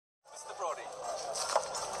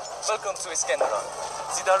Welcome to Iskenderun.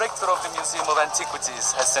 The director of the Museum of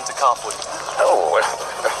Antiquities has sent a car for you. Oh,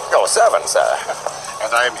 your servant, sir.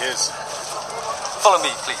 And I am his. Follow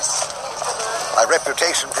me, please. My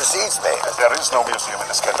reputation precedes me. There is no museum in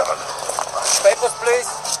Iskenderun. Papers, please.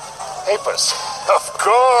 Papers. Of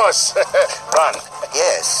course. Run.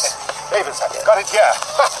 Yes. Papers. Got it here.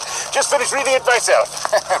 Just finished reading it myself.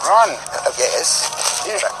 Run. Yes.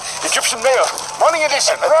 Here. Egyptian Mail. Morning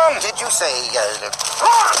edition. Run. Did you say...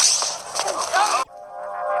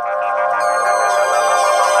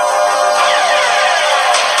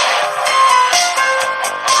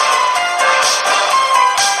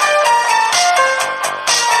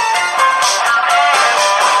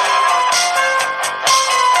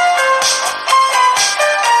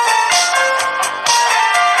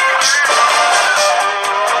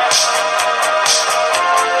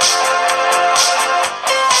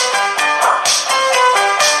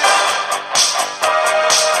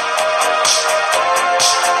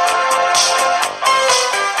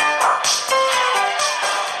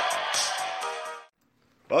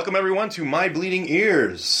 Welcome everyone to My Bleeding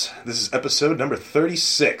Ears. This is episode number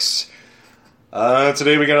 36.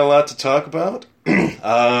 Today we got a lot to talk about.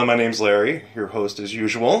 My name's Larry, your host as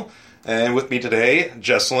usual. And with me today,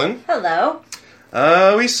 Jesselyn. Hello.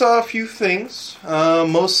 We saw a few things.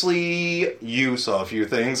 Mostly you saw a few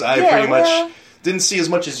things. I pretty much didn't see as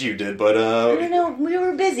much as you did, but... I don't know, we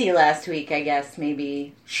were busy last week, I guess,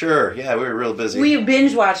 maybe. Sure, yeah, we were real busy. We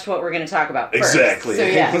binge-watched what we're going to talk about first. Exactly, so,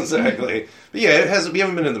 yeah. Exactly. But yeah, we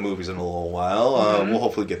haven't been in the movies in a little while. We'll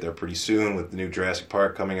hopefully get there pretty soon with the new Jurassic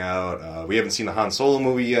Park coming out. We haven't seen the Han Solo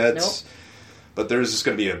movie yet. Nope. But there's just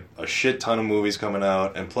going to be a shit ton of movies coming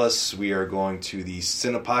out. And plus, we are going to the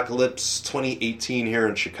Cinepocalypse 2018 here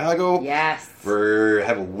in Chicago. Yes. We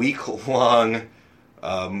have a week-long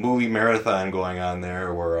movie marathon going on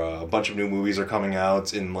there where a bunch of new movies are coming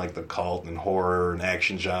out in like the cult and horror and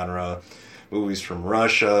action genre. Movies from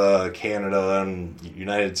Russia, Canada, and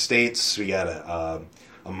United States. We got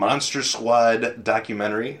a Monster Squad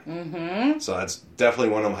documentary. Mm-hmm. So that's definitely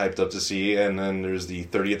one I'm hyped up to see. And then there's the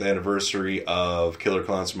 30th anniversary of Killer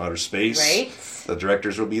Clowns from Outer Space. Right. The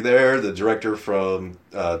directors will be there. The director from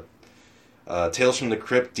Tales from the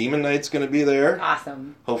Crypt, Demon Knight's going to be there.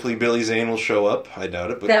 Awesome. Hopefully Billy Zane will show up. I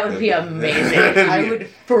doubt it. But that would be amazing. I would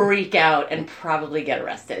freak out and probably get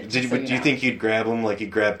arrested. Do you think you'd grab him like you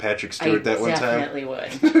grabbed Patrick Stewart that one time? I definitely would.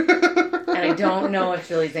 And I don't know if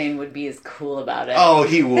Billy Zane would be as cool about it. Oh,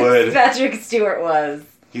 he would. As Patrick Stewart was.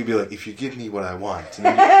 He'd be like, if you give me what I want. And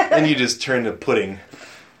then you just turn to pudding.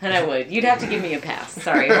 And I would. You'd have to give me a pass.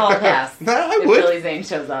 Sorry, hall pass. No, I if would. Billy Zane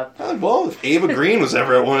shows up. Well, if Ava Green was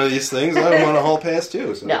ever at one of these things, I would want a hall pass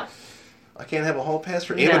too. So. No. I can't have a hall pass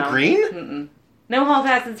for Ava Green? Mm-mm. No hall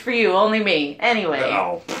passes for you, only me. Anyway.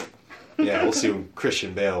 Oh. Yeah, we'll see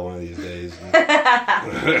Christian Bale one of these days.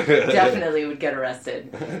 Definitely would get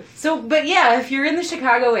arrested. So, but yeah, if you're in the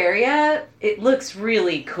Chicago area, it looks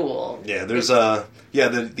really cool. Yeah, there's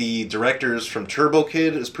the directors from Turbo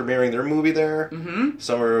Kid is premiering their movie there. Mm-hmm.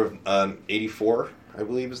 Summer of '84, I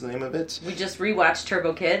believe is the name of it. We just rewatched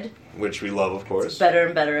Turbo Kid. Which we love, of course. It's better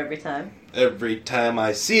and better every time. Every time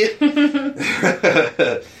I see it.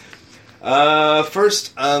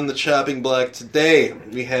 First on the chopping block today,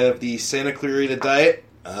 we have the Santa Clarita Diet,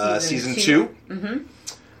 season 2. Mm-hmm.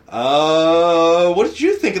 What did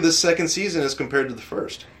you think of the second season as compared to the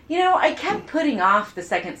first? You know, I kept putting off the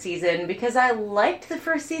second season because I liked the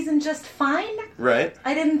first season just fine. Right.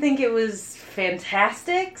 I didn't think it was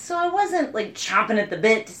fantastic, so I wasn't, like, chomping at the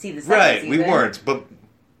bit to see the second season. Right, we weren't,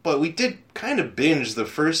 but we did kind of binge the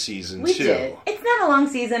first season, too. We did. It's not a long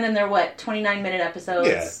season, and they're, 29-minute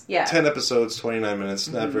episodes? Yeah. 10 episodes, 29 minutes.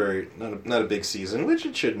 Mm-hmm. Not a big season, which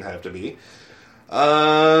it shouldn't have to be.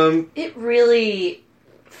 It really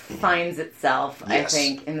finds itself, yes. I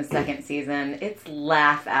think, in the second season. It's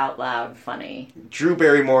laugh out loud funny. Drew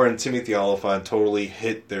Barrymore and Timothy Olyphant totally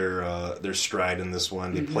hit their stride in this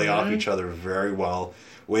one. They play off each other very well.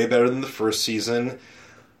 Way better than the first season.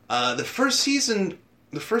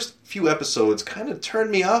 The first few episodes kind of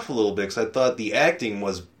turned me off a little bit because I thought the acting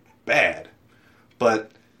was bad.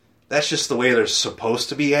 But that's just the way they're supposed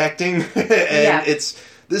to be acting. And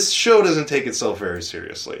this show doesn't take itself very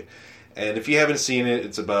seriously. And if you haven't seen it,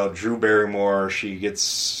 it's about Drew Barrymore. She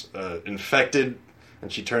gets infected,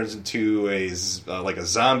 and she turns into a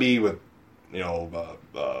zombie with,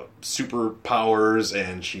 superpowers,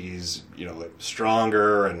 and she's,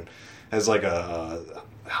 stronger and has a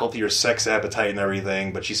healthier sex appetite and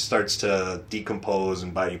everything. But she starts to decompose,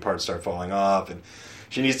 and body parts start falling off, and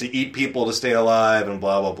she needs to eat people to stay alive, and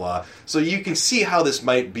blah blah blah. So you can see how this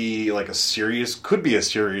might be like could be a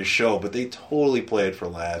serious show, but they totally play it for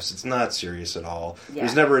laughs. It's not serious at all. Yeah.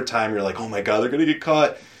 There's never a time you're like, oh my god, they're gonna get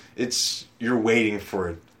caught. You're waiting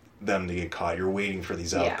for them to get caught. You're waiting for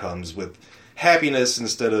these outcomes with happiness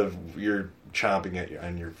instead of you're chomping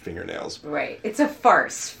on your fingernails. Right. It's a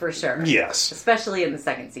farce, for sure. Yes. Especially in the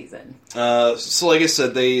second season. So like I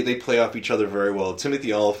said, they play off each other very well.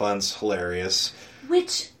 Timothy Olyphant's hilarious.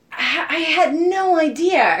 Which, I had no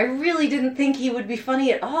idea. I really didn't think he would be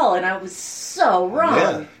funny at all, and I was so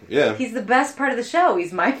wrong. Yeah. He's the best part of the show.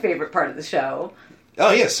 He's my favorite part of the show.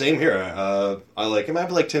 Oh, yeah, same here. I like him.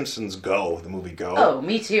 I've liked him since Go, the movie Go. Oh,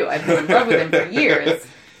 me too. I've been in love with him for years,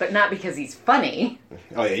 but not because he's funny.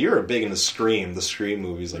 Oh, yeah, you were big into Scream, the Scream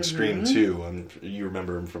movies, like Scream 2, and you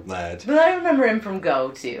remember him from that. But I remember him from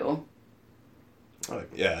Go, too. Oh,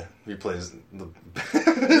 yeah, he plays the...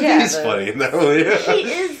 Yeah, he's funny in that movie. He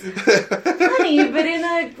is funny, but in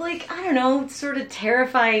a, I don't know, sort of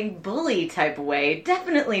terrifying bully type of way.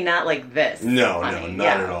 Definitely not like this. No, funny.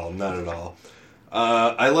 not at all, not at all.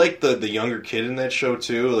 I like the younger kid in that show,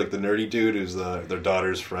 too, like the nerdy dude who's their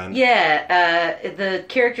daughter's friend. Yeah, the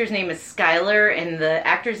character's name is Skylar, and the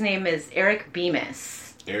actor's name is Eric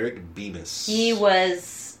Bemis. Eric Bemis. He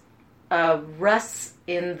was Russ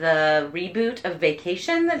in the reboot of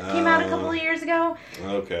Vacation that came out a couple of years ago.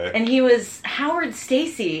 Okay. And he was Howard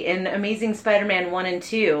Stacy in Amazing Spider-Man 1 and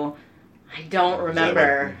 2. I don't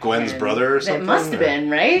remember. Like Gwen's brother or something? It must have been,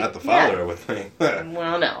 right? Not the father, I would think.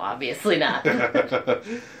 Well, no, obviously not. We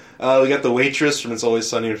got the waitress from It's Always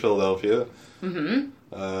Sunny in Philadelphia.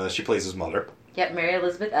 Mm-hmm. She plays his mother. Yep, Mary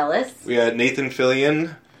Elizabeth Ellis. We got Nathan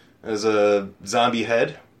Fillion as a zombie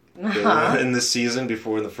head in this season.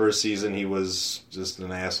 Before in the first season, he was just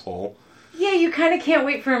an asshole. Yeah, you kind of can't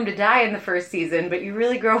wait for him to die in the first season, but you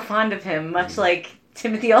really grow fond of him, much like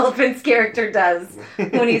Timothy Olyphant's character does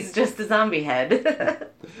when he's just a zombie head.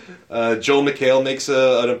 Joel McHale makes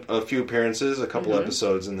a few appearances, a couple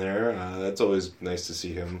episodes in there. It's always nice to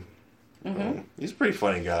see him. He's a pretty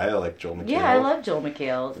funny guy. I like Joel McHale. Yeah, I love Joel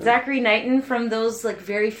McHale. Zachary Knighton, from those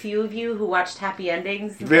very few of you who watched Happy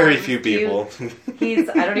Endings. Very few people.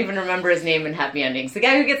 I don't even remember his name in Happy Endings. The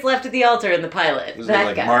guy who gets left at the altar in the pilot. Was that it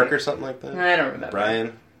like guy. Mark or something like that? I don't remember.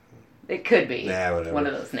 Brian? It could be. Nah, whatever. One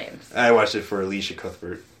of those names. I watched it for Alicia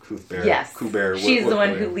Cuthbert. Yes. Kuber, she's the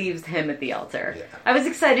one who leaves him at the altar. Yeah. I was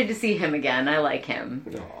excited to see him again. I like him.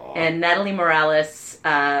 Aww. And Natalie Morales,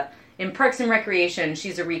 in Parks and Recreation,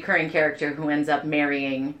 she's a recurring character who ends up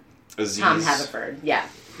marrying Aziz. Tom Haverford. Yeah.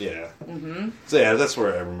 Yeah. Mm-hmm. So yeah, that's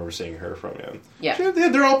where I remember seeing her from. Yeah.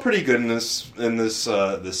 They're all pretty good in this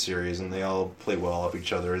series, and they all play well off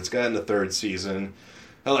each other. It's gotten a third season.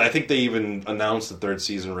 Hell, I think they even announced the third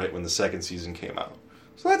season right when the second season came out.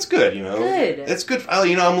 So that's good, Good. It's good.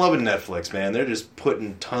 I'm loving Netflix, man. They're just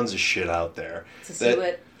putting tons of shit out there. To see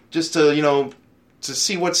what... Just to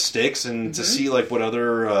see what sticks and to see what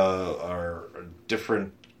other our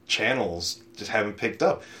different channels just haven't picked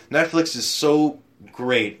up. Netflix is so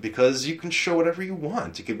great because you can show whatever you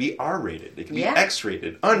want. It can be R-rated, it can be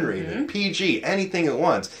X-rated, unrated, PG, anything it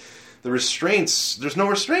wants. There's no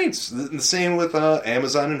restraints. The same with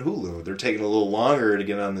Amazon and Hulu. They're taking a little longer to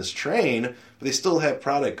get on this train, but they still have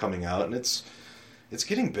product coming out, and it's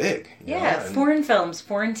getting big. Foreign films,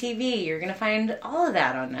 foreign TV. You're going to find all of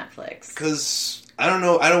that on Netflix. Because, I don't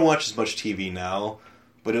know, I don't watch as much TV now,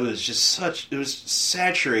 but it was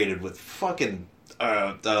saturated with fucking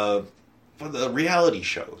the reality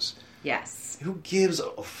shows. Yes. Who gives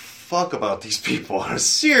a fuck about these people?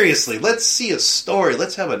 Seriously, let's see a story.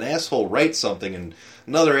 Let's have an asshole write something and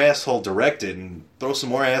another asshole direct it and throw some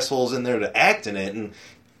more assholes in there to act in it, and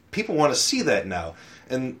people want to see that now.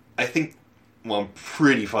 And I think, I'm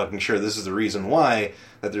pretty fucking sure this is the reason why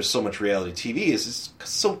that there's so much reality TV is it's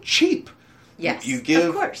so cheap. Yes, you give,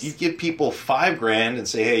 of course. You give people $5,000 and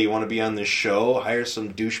say, hey, you want to be on this show? Hire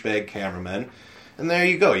some douchebag cameraman. And there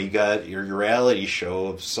you go. You got your reality show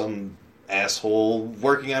of some asshole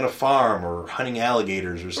working on a farm or hunting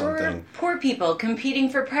alligators or something. Or poor people competing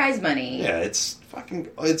for prize money. Yeah, it's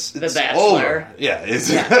The Bachelor. over. Yeah,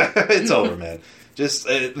 it's over, man. Just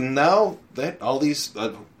now that all these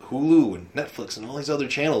Hulu and Netflix and all these other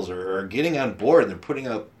channels are getting on board and they're putting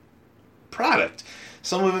out product.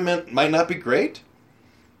 Some of it might not be great.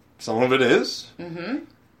 Some of it is. Mm-hmm.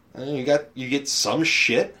 And you get some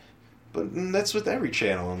shit. But that's with every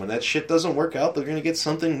channel, and when that shit doesn't work out, they're going to get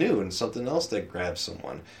something new and something else that grabs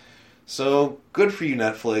someone. So, good for you,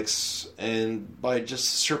 Netflix, and by just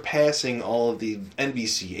surpassing all of the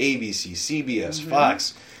NBC, ABC, CBS,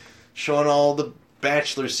 Fox, showing all the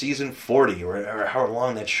Bachelor Season 40, or however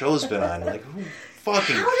long that show's been on. Like, who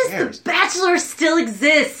fucking How cares? does The Bachelor still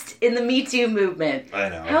exist in the Me Too movement? I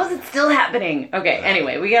know. How is it still happening? Okay,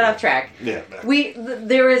 anyway, we got off track. Yeah.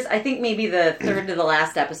 There was, I think, maybe the third to the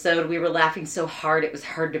last episode, we were laughing so hard it was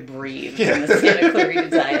hard to breathe in the Santa Clarita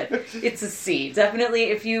Diet. It's a C. Definitely,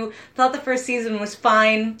 if you thought the first season was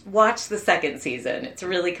fine, watch the second season. It's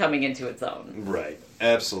really coming into its own. Right.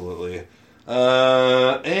 Absolutely.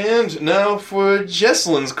 And now for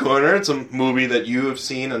Jesselyn's Corner. It's a movie that you have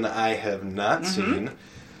seen and I have not seen.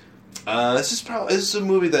 This is a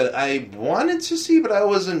movie that I wanted to see, but I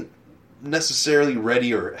wasn't necessarily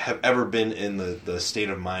ready or have ever been in the state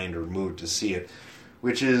of mind or mood to see it,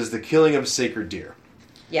 which is The Killing of a Sacred Deer.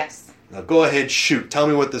 Yes. Now go ahead, shoot. Tell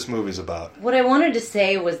me what this movie's about. What I wanted to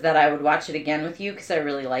say was that I would watch it again with you because I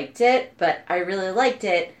really liked it, but I really liked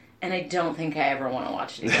it, and I don't think I ever want to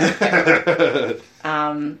watch it again.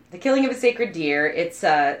 The Killing of a Sacred Deer. It's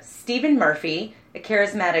Stephen Murphy, a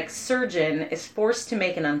charismatic surgeon, is forced to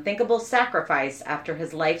make an unthinkable sacrifice after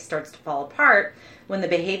his life starts to fall apart when the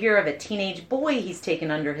behavior of a teenage boy he's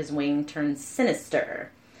taken under his wing turns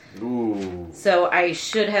sinister. Ooh. So I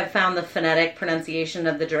should have found the phonetic pronunciation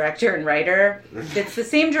of the director and writer. It's the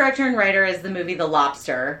same director and writer as the movie The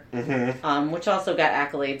Lobster, which also got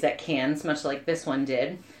accolades at Cannes, much like this one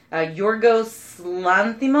did. Yorgos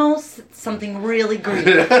Lanthimos, something really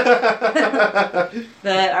Greek.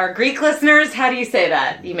 Our Greek listeners, how do you say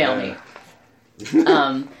that? Email me.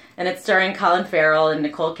 And it's starring Colin Farrell and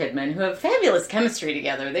Nicole Kidman, who have fabulous chemistry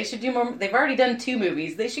together. They should do more. They've already done 2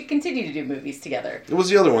 movies. They should continue to do movies together. What was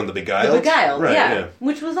the other one? The Beguiled? The Beguiled, right, yeah.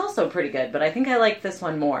 Which was also pretty good, but I think I like this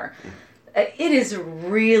one more. It is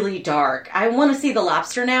really dark. I want to see The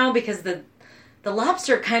Lobster now because the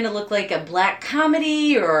Lobster kind of looked like a black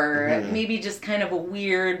comedy or maybe just kind of a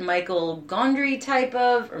weird Michael Gondry type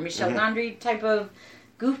of, or Michel Gondry type of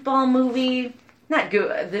goofball movie. Not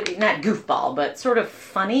goofball, but sort of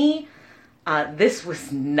funny. This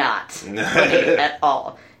was not funny at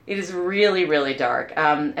all. It is really, really dark.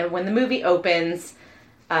 And when the movie opens,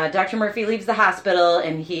 Dr. Murphy leaves the hospital,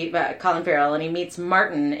 and Colin Farrell, and he meets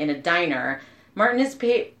Martin in a diner. Martin is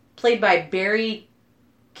played by Barry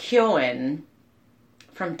Keoghan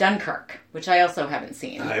from Dunkirk, which I also haven't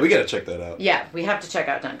seen. All right, we gotta check that out. Yeah, we have to check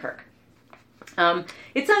out Dunkirk.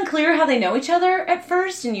 It's unclear how they know each other at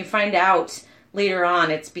first, and you find out later on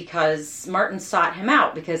it's because Martin sought him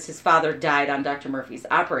out because his father died on Dr. Murphy's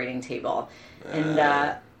operating table.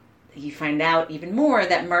 And you find out even more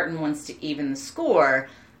that Martin wants to even the score.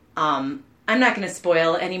 I'm not going to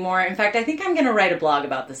spoil anymore. In fact, I think I'm going to write a blog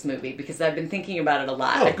about this movie because I've been thinking about it a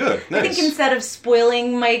lot. Oh, good. Nice. I think instead of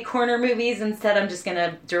spoiling my corner movies, I'm just going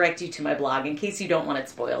to direct you to my blog in case you don't want it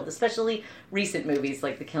spoiled, especially recent movies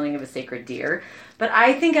like The Killing of a Sacred Deer. But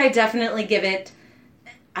I think I definitely give it...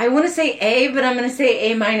 I want to say A, but I'm going to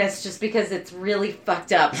say A- just because it's really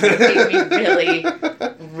fucked up. It made me really,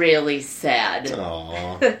 really sad.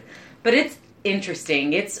 Aww. But it's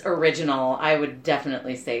interesting. It's original. I would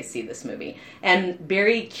definitely say see this movie. And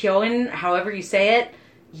Barry Keoghan, however you say it,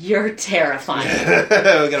 you're terrifying.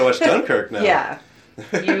 We gotta watch Dunkirk now. Yeah.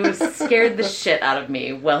 You scared the shit out of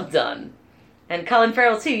me. Well done. And Colin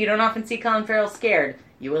Farrell, too. You don't often see Colin Farrell scared.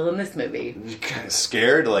 You will in this movie. Kind of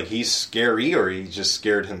scared? Like he's scary, or he just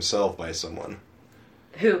scared himself by someone?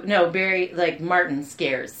 Martin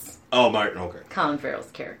scares. Oh, Martin, okay. Colin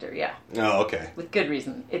Farrell's character, yeah. Oh, okay. With good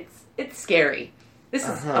reason. It's scary. This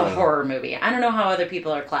is a horror movie. I don't know how other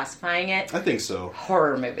people are classifying it. I think so.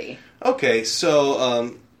 Horror movie. Okay,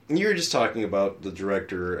 so you were just talking about the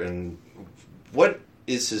director, and what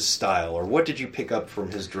is his style, or what did you pick up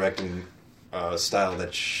from his directing style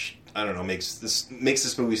that I don't know, makes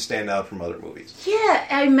this movie stand out from other movies? Yeah,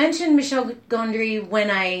 I mentioned Michel Gondry when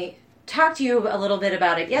I talked to you a little bit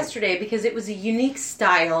about it yesterday because it was a unique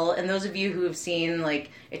style, and those of you who have seen like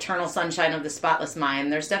Eternal Sunshine of the Spotless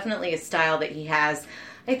Mind, there's definitely a style that he has.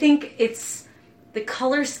 I think it's the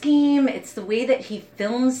color scheme, it's the way that he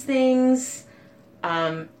films things,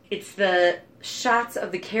 it's the shots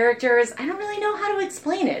of the characters. I don't really know how to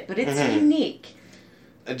explain it, but it's unique.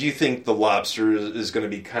 Do you think The Lobster is going to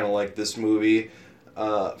be kind of like this movie?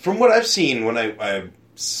 From what I've seen, when I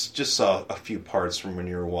just saw a few parts from when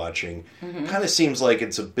you were watching, kind of seems like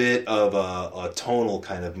it's a bit of a tonal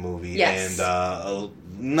kind of movie, yes. And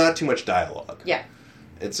not too much dialogue. Yeah,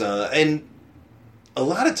 it's and a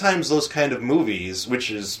lot of times those kind of movies,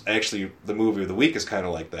 which is actually the movie of the week, is kind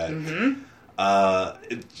of like that.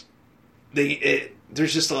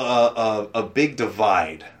 There's just a big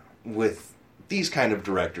divide with these kind of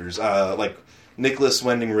directors, like Nicholas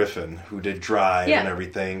Winding Refn, who did Drive and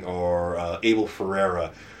everything, or Abel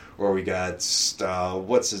Ferrara, or we got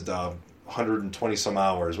 120 some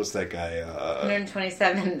hours. What's that guy?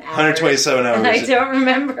 127 hours. 127 hours. I don't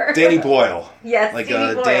remember. Danny Boyle. Yes, like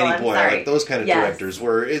Danny Boyle. Danny I'm Boyle, sorry. like those kind of Yes. directors,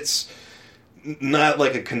 where it's not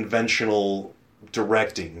like a conventional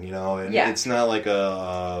directing. You know, and Yeah. it's not like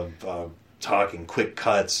a talking quick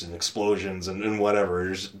cuts and explosions and whatever.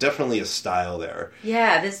 There's definitely a style there.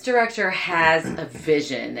 Yeah, this director has a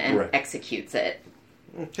vision and Right. executes it.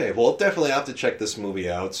 Okay, well, definitely have to check this movie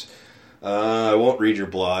out. I won't read your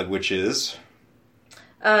blog, which is...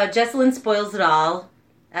 Jesselyn Spoils It All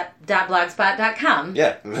at .blogspot.com.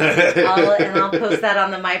 Yeah. I'll post that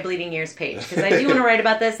on the My Bleeding Ears page, because I do want to write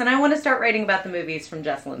about this, and I want to start writing about the movies from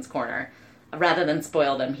Jesselyn's Corner, rather than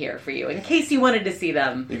spoil them here for you, in case you wanted to see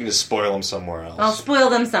them. You can just spoil them somewhere else. I'll spoil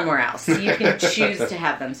them somewhere else. You can choose to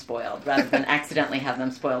have them spoiled, rather than accidentally have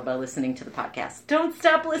them spoiled by listening to the podcast. Don't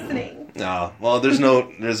stop listening. No. Well, there's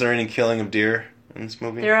no... Is there any killing of deer in this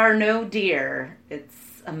movie? There are no deer. It's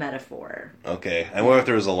a metaphor. Okay. I wonder if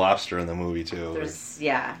there was a lobster in the movie, too.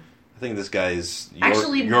 Yeah. I think this guy's...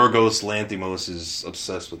 Actually- Yorgos Lanthimos is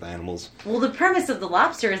obsessed with animals. Well, the premise of the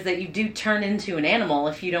lobster is that you do turn into an animal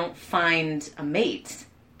if you don't find a mate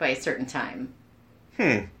by a certain time.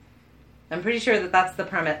 I'm pretty sure that that's the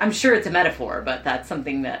premise. I'm sure it's a metaphor, but that's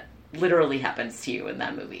something that literally happens to you in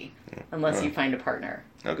that movie. Unless you find a partner.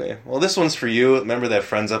 Okay. Well, this one's for you. Remember that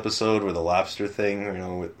Friends episode with the lobster thing? You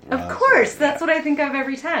know, with Of Ross? course, that's what I think of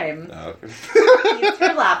every time. Oh. It's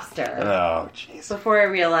for lobster. Oh, jeez. Before I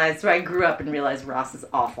realized, I grew up and realized Ross is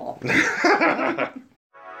awful.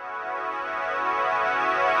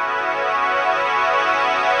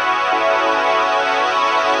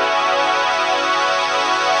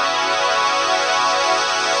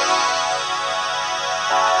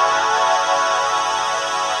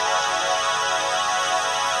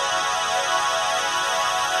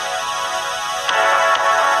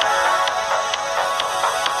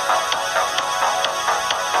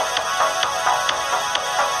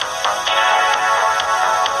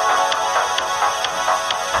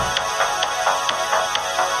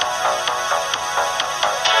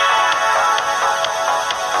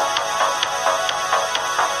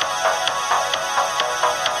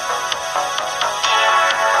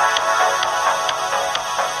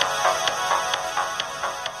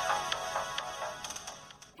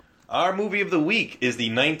 Our movie of the week is the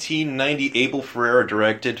 1990 Abel Ferrara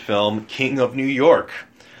directed film King of New York.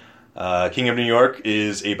 King of New York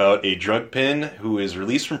is about a drug pin who is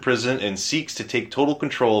released from prison and seeks to take total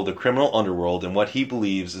control of the criminal underworld in what he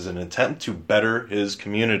believes is an attempt to better his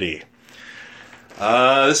community.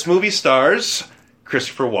 This movie stars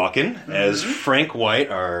Christopher Walken as Frank White,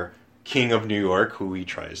 our King of New York, who he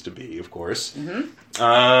tries to be, of course.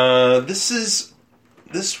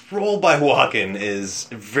 This role by Walken is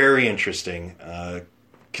very interesting,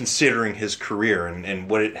 considering his career and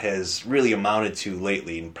what it has really amounted to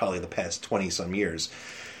lately in probably the past 20-some years.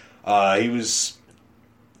 He was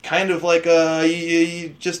kind of like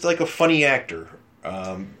just like a funny actor.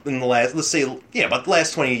 In the last, about the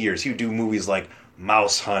last 20 years, he would do movies like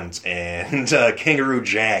Mouse Hunt and Kangaroo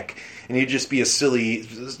Jack, and he'd just be a silly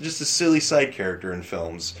side character in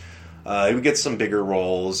films. He would get some bigger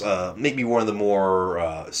roles. Maybe one of the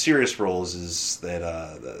more serious roles is that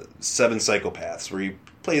the Seven Psychopaths, where he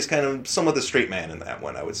plays kind of somewhat the straight man in that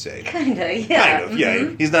one, I would say. Kinda, yeah. Kind of,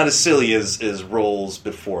 yeah. He's not as silly as roles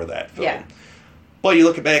before that film. Yeah. But you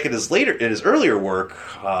look back at his earlier work,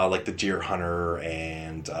 like The Deer Hunter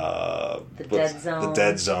and The Dead Zone. The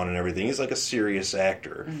Dead Zone and everything. He's like a serious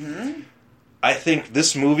actor. I think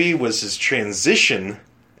this movie was his transition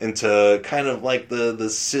into kind of like the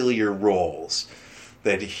sillier roles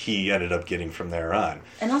that he ended up getting from there on.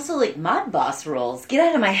 And also, like, mob boss roles. Get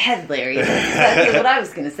out of my head, Larry. That's exactly what I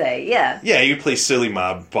was going to say, yeah. Yeah, you play silly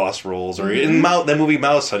mob boss roles, or in that movie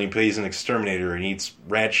Mouse Hunt, he plays an exterminator and eats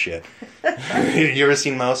rat shit. You ever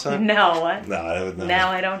seen Mouse Hunt? No. No. Now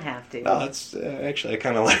I don't have to. No, it's actually I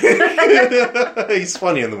kind of like it. He's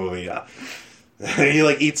funny in the movie, yeah. He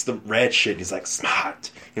like eats the rat shit. He's like smart,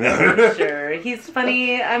 you know. Sure, he's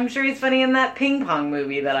funny. I'm sure he's funny in that ping pong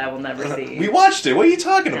movie that I will never see. We watched it. What are you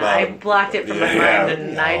talking about? I blocked it from my mind,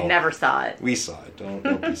 and I never saw it. We saw it.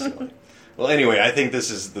 Don't be silly. Well, anyway, I think this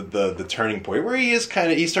is the turning point where he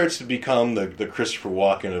starts to become the Christopher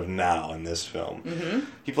Walken of now in this film.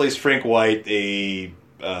 He plays Frank White, a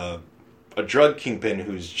drug kingpin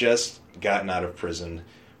who's just gotten out of prison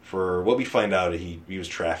for what we find out he was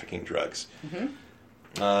trafficking drugs.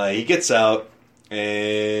 He gets out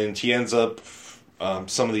and he ends up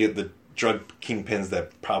some of the drug kingpins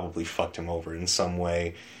that probably fucked him over in some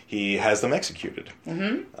way. He has them executed.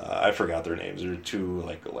 I forgot their names. They're two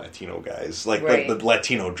like Latino guys, like Right. the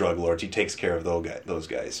Latino drug lords. He takes care of those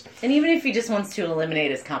guys. And even if he just wants to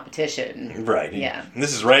eliminate his competition. Right. Yeah. And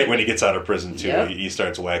this is right when he gets out of prison too. Yep. He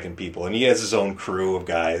starts whacking people, and he has his own crew of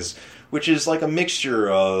guys, which is like a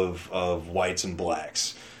mixture of whites and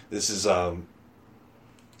blacks. This is a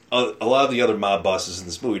lot of the other mob bosses in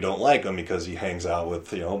this movie don't like him because he hangs out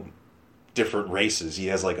with different races. He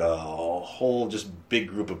has like a whole just big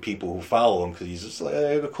group of people who follow him because he's just like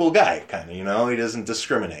a cool guy, kind of. He doesn't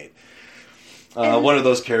discriminate. One of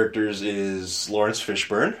those characters is Lawrence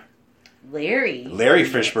Fishburne. Larry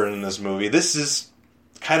Fishburne in this movie. This is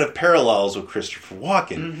kind of parallels with Christopher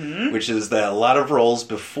Walken, which is that a lot of roles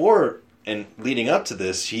before and leading up to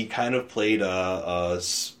this, he kind of played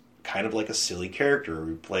kind of like a silly character.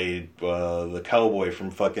 He played the cowboy from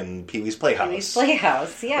fucking Pee-wee's Playhouse. Pee-wee's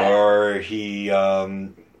Playhouse, yeah. Or he did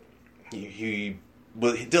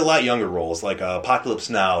a lot younger roles, like Apocalypse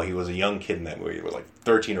Now. He was a young kid in that movie. He was like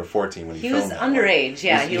 13 or 14 when he was filmed that one. underage,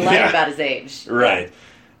 yeah. He lied about his age. Right.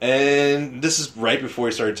 And this is right before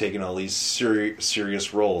he started taking all these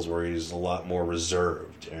serious roles where he's a lot more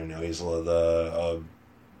reserved. He's the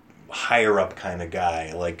higher up kind of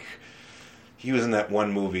guy. Like, he was in that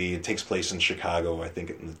one movie. It takes place in Chicago, I think,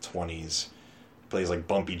 in the 20s. He plays like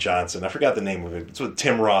Bumpy Johnson. I forgot the name of it. It's with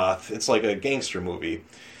Tim Roth. It's like a gangster movie.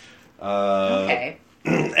 Okay.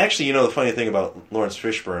 Actually, the funny thing about Lawrence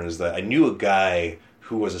Fishburne is that I knew a guy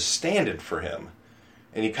who was a stand-in for him.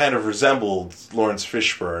 And he kind of resembled Lawrence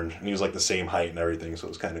Fishburne, and he was like the same height and everything, so it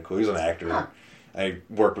was kind of cool. He was an actor. Huh. I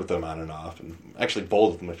worked with him on and off, and actually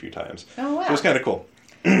bowled with him a few times. Oh, wow. So it was kind of cool.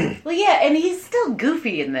 Well, yeah, and he's still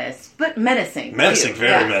goofy in this, but menacing. Menacing, too.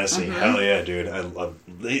 very Yeah. menacing. Hell yeah, dude.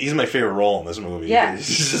 He's my favorite role in this movie. Yeah.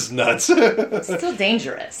 He's just nuts. Still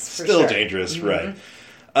dangerous, for Still sure. dangerous, right.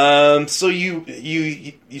 So you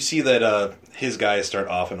see that his guys start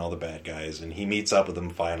offing all the bad guys, and he meets up with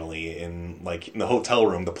them finally in the hotel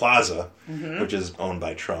room, the Plaza, which is owned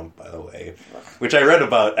by Trump, by the way. Which I read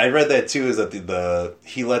about. I read that too. Is that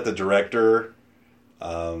he let the director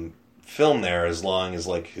film there as long as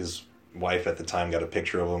like his wife at the time got a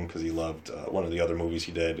picture of him because he loved one of the other movies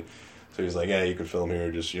he did. So he's like, yeah, you can film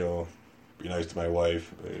here. Just be nice to my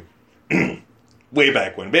wife. Way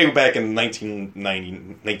back in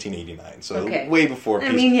 1989, so Okay. way before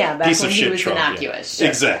back piece when of he shit was Trump. innocuous. Yeah. Sure.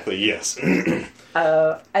 Exactly, yes.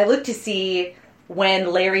 I looked to see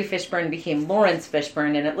when Larry Fishburne became Lawrence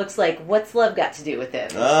Fishburne, and it looks like What's Love got to do with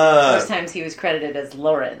it. Most times he was credited as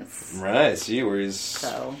Lawrence. Right, see where he's...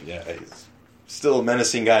 So. Yeah, he's still a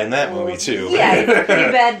menacing guy in that movie, too. Yeah, he's a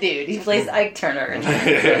pretty bad dude. He plays Ike Turner. In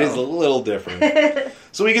that, He's a little different.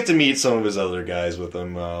 So we get to meet some of his other guys with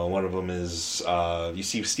him. One of them is, you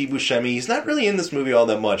see Steve Buscemi. He's not really in this movie all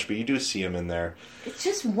that much, but you do see him in there. It's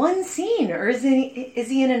just one scene, or is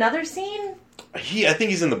he in another scene? I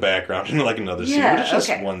think he's in the background in like another scene, Yeah, but it's just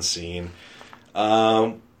okay. one scene.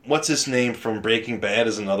 What's his name from Breaking Bad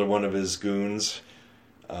is another one of his goons.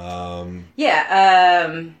 I'll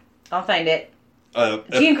find it.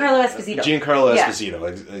 Giancarlo Esposito. Giancarlo Yeah.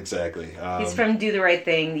 Esposito, exactly. He's from Do the Right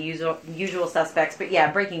Thing, the usual suspects, but yeah,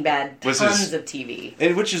 Breaking Bad, Was tons his- of TV.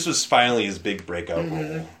 And which was finally his big breakout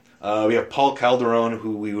Mm-hmm. role. We have Paul Calderon,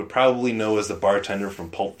 who we would probably know as the bartender from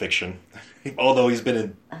Pulp Fiction. Although he's been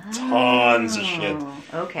in tons of shit.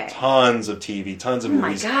 Okay. Tons of TV, tons of Oh my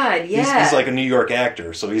movies. God, yeah. He's like a New York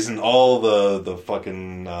actor, so he's in all the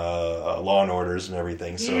fucking Law and Orders and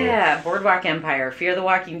everything. So Yeah, Boardwalk Empire, Fear the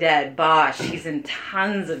Walking Dead, Bosch. He's in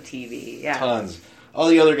tons of TV. Yeah. tons. All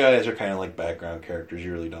the other guys are kind of like background characters.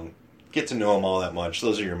 You really don't get to know them all that much.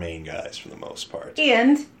 Those are your main guys for the most part.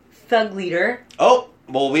 And Thug Leader. Oh,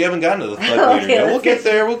 well, we haven't gotten to the thug leader Okay, yet. let's We'll get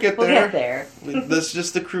there. We'll get there. That's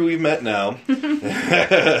just the crew we've met now.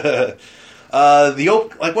 One of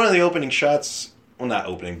the opening shots, well, not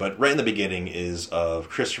opening, but right in the beginning is of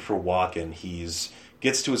Christopher Walken. He's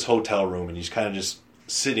gets to his hotel room and he's kind of just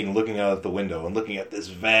sitting, looking out at the window and looking at this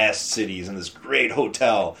vast cities and this great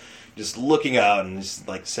hotel, just looking out and just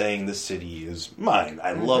like saying, "This city is mine."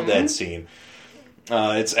 I love that scene.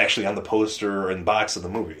 It's actually on the poster and box of the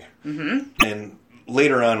movie. Mm-hmm. And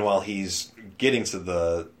later on, while he's getting to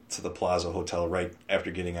the Plaza Hotel, right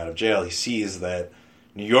after getting out of jail, he sees that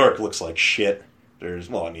New York looks like shit.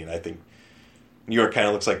 I think New York kind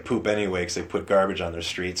of looks like poop anyway because they put garbage on their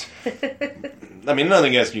streets. I mean, nothing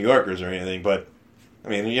against New Yorkers or anything, but I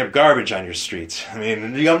mean, you have garbage on your streets. I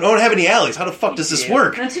mean, you don't have any alleys. How the fuck does this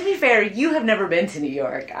work? Now, to be fair, you have never been to New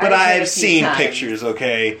York. But been a I've few seen times. pictures,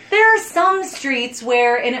 okay? There are some streets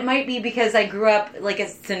where, and it might be because I grew up, like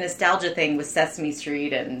it's a nostalgia thing with Sesame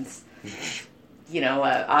Street and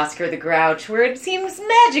Oscar the Grouch, where it seems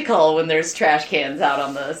magical when there's trash cans out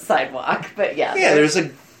on the sidewalk. But yeah. Yeah, there's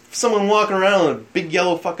someone walking around with a big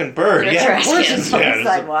yellow fucking bird. There are trash cans on the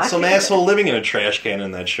sidewalk. Some asshole living in a trash can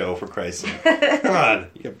in that show, for Christ's sake. Come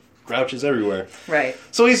on. You have Grouches everywhere. Right.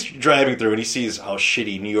 So he's driving through and he sees how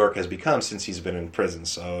shitty New York has become since he's been in prison.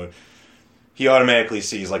 So he automatically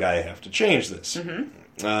sees, like, I have to change this.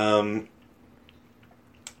 Mm-hmm.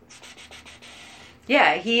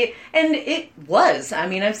 Yeah, it was. I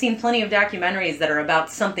mean, I've seen plenty of documentaries that are about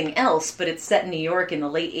something else, but it's set in New York in the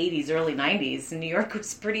late 80s, early 90s, and New York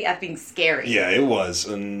was pretty effing scary. Yeah, it was.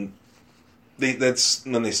 And that's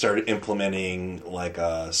when they started implementing, like,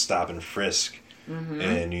 stop and frisk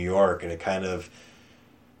in New York, and it kind of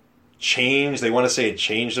changed. They want to say it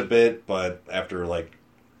changed a bit, but after, like,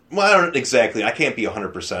 well, I don't exactly. I can't be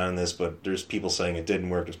 100% on this, but there's people saying it didn't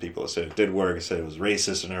work. There's people that said it did work. It said it was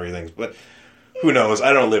racist and everything. But who knows?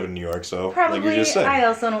 I don't live in New York, so probably. Like you just said. I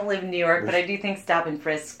also don't live in New York, but I do think stop and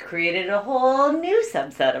frisk created a whole new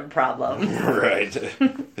subset of problems. Right.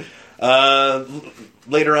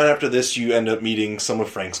 Later on after this, you end up meeting some of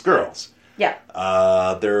Frank's girls. Yeah.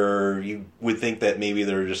 You would think that maybe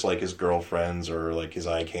they're just like his girlfriends or like his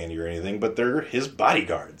eye candy or anything, but they're his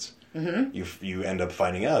bodyguards. Mm-hmm. You end up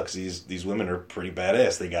finding out because these women are pretty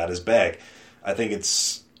badass. They got his back. I think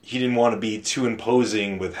he didn't want to be too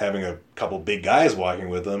imposing with having a couple big guys walking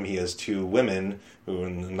with him. He has two women who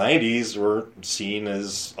in the 90s were seen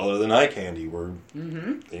as, other than eye candy, they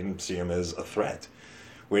didn't see him as a threat.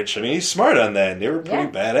 Which, I mean, he's smart on that, and they were pretty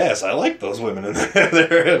badass. I like those women, and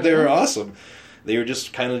they were awesome. They were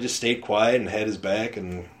just kind of stayed quiet and had his back,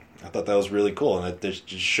 and I thought that was really cool. And it just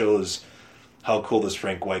shows how cool this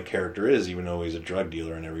Frank White character is, even though he's a drug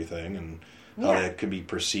dealer and everything, and how that could be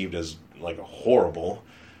perceived as, like, horrible.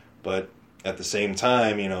 But at the same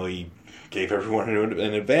time, he gave everyone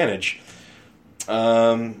an advantage.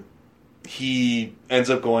 He ends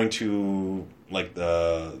up going to, like,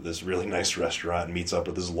 this really nice restaurant and meets up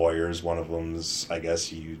with his lawyers. One of them's, I guess,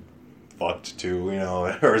 he fucked too,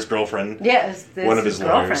 or his girlfriend. Yeah, one of his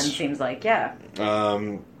girlfriend lawyers. Seems like, yeah.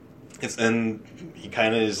 And he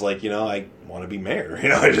kind of is like, I want to be mayor.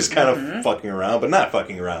 Just kind of fucking around, but not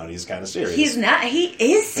fucking around. He's kind of serious. He's not. He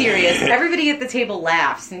is serious. Everybody at the table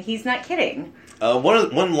laughs, and he's not kidding.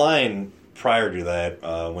 One line prior to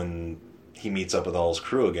that, when he meets up with all his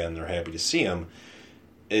crew again, they're happy to see him,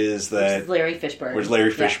 is that... Which is Larry Fishburne. Which is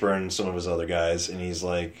Larry Fishburne and some of his other guys, and he's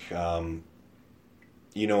like,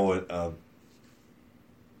 you know what...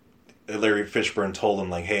 Larry Fishburne told him,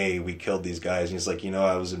 like, hey, we killed these guys. And he's like,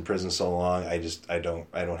 I was in prison so long, I don't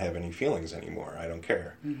have any feelings anymore. I don't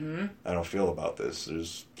care. Mm-hmm. I don't feel about this.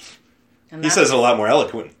 He says it a lot more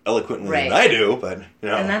eloquently than I do, but,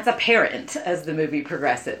 And that's apparent as the movie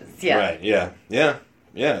progresses. Yeah. Right, yeah. Yeah,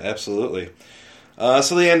 absolutely.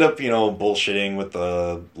 So they end up, bullshitting with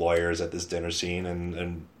the lawyers at this dinner scene,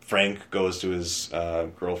 and Frank goes to his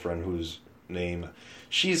girlfriend, whose name...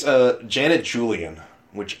 She's Janet Julian,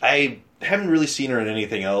 which I haven't really seen her in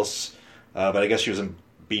anything else, but I guess she was in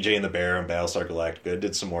BJ and the Bear and Battlestar Galactica,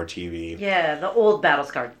 did some more TV. Yeah, the old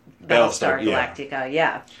Battlestar Galactica,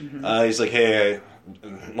 yeah. Mm-hmm. He's like, hey,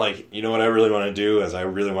 you know what I really want to do is I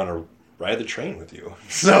really want to ride the train with you.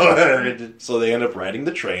 So they end up riding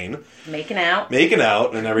the train. Making out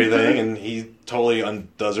and everything, and he totally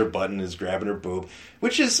undoes her butt and is grabbing her boob,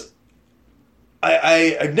 which is...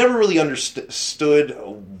 I never really understood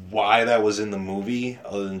why that was in the movie,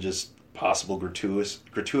 other than just possible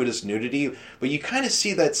gratuitous nudity. But you kind of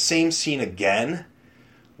see that same scene again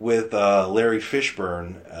with Larry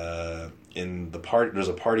Fishburne in the party. There's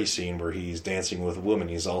a party scene where he's dancing with a woman.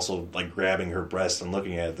 He's also like grabbing her breast and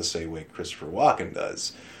looking at it the same way Christopher Walken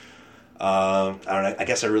does. I don't know. I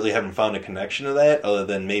guess I really haven't found a connection to that, other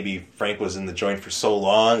than maybe Frank was in the joint for so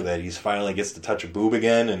long that he finally gets to touch a boob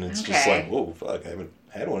again, and it's just like, whoa, fuck, I haven't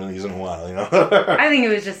had one of these in a while, I think it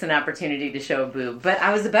was just an opportunity to show a boob, but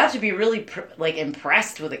I was about to be really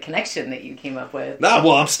impressed with a connection that you came up with. Nah,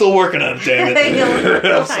 well, I'm still working on it, damn it.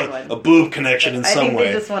 You'll find one. A boob connection in some way. I think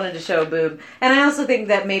they just wanted to show a boob, and I also think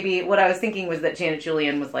that maybe what I was thinking was that Janet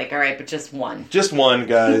Julian was like, all right, but just one. Just one,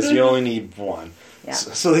 guys. You only need one. Yeah.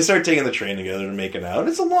 So they start taking the train together and making out.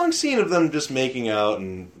 It's a long scene of them just making out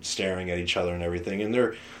and staring at each other and everything. And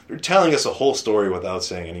they're telling us a whole story without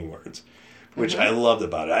saying any words, which I loved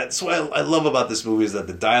about it. That's what I love about this movie is that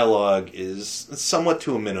the dialogue is somewhat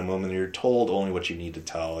to a minimum, and you're told only what you need to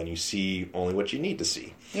tell, and you see only what you need to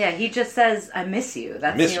see. Yeah, he just says, I miss you.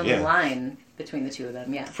 That's the only line between the two of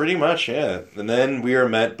them, yeah. Pretty much, yeah. And then we are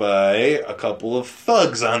met by a couple of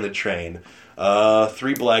thugs on the train.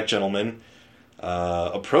 3 black gentlemen.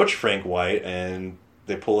 Approach Frank White, and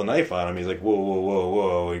they pull a knife on him. He's like, whoa, whoa, whoa,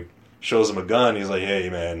 whoa. He shows him a gun. He's like, hey,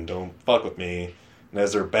 man, don't fuck with me. And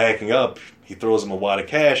as they're backing up, he throws him a wad of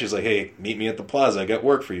cash. He's like, hey, meet me at the plaza. I got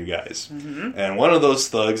work for you guys. Mm-hmm. And one of those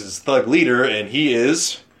thugs is Thug Leader, and he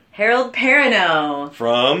is... Harold Perrineau.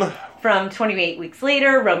 From 28 Weeks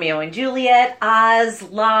Later, Romeo and Juliet, Oz,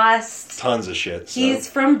 Lost. Tons of shit. So. He's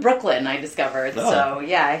from Brooklyn, I discovered. Oh. So,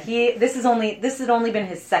 yeah, this had only been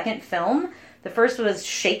his second film. The first was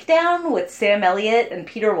Shakedown with Sam Elliott and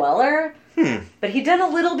Peter Weller. But he'd done a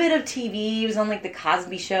little bit of TV. He was on, like, The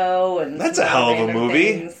Cosby Show. And that's a hell of a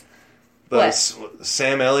movie. What?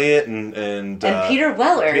 Sam Elliott and Peter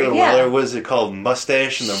Weller. Peter Weller, what is it called?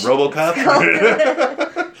 Mustache and the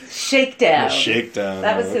RoboCop? Shakedown. Shakedown.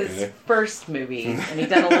 That was his first movie. And he'd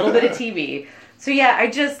done a little bit of TV. So, yeah,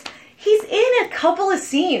 he's in a couple of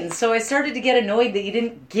scenes, so I started to get annoyed that you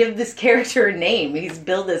didn't give this character a name. He's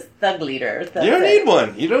billed as Thug Leader. You don't need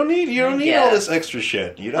one. You don't need all this extra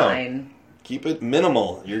shit. You don't. Fine. Keep it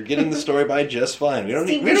minimal. You're getting the story by just fine.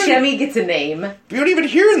 Steve Buscemi gets a name. We don't even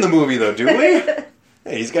hear in the movie, though, do we?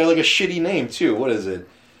 Hey, he's got like a shitty name, too. What is it?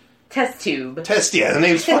 Test Tube. Yeah, the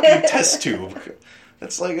name's fucking Test Tube.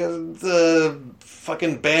 That's like the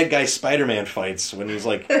fucking bad guy Spider-Man fights when he's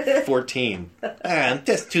like 14. I'm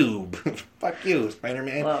Test Tube. Fuck you,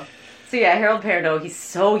 Spider-Man. Well, so yeah, Harold Perrineau, he's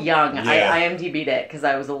so young. Yeah. I IMDb'd it because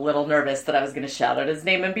I was a little nervous that I was going to shout out his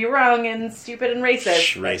name and be wrong and stupid and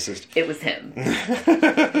racist. Racist. It was him.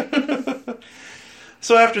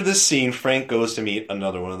 So after this scene, Frank goes to meet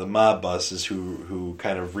another one of the mob bosses who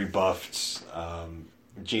kind of rebuffed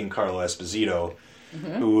Giancarlo Esposito,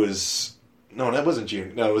 who was... No, that wasn't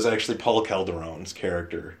Gene. No, it was actually Paul Calderon's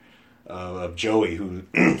character of Joey, who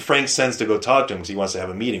Frank sends to go talk to him because he wants to have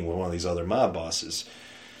a meeting with one of these other mob bosses.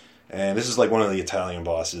 And this is like one of the Italian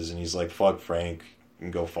bosses, and he's like, fuck Frank,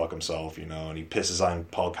 and go fuck himself, you know, and he pisses on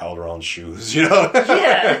Paul Calderon's shoes, you know?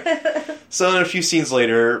 Yeah. So then a few scenes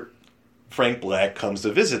later, Frank Black comes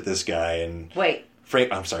to visit this guy, and... Wait. Frank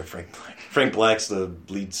Black. Frank Black's the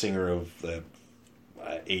lead singer of the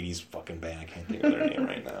 80s fucking band. I can't think of their name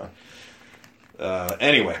right now.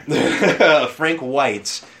 Anyway, Frank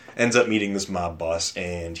White ends up meeting this mob boss,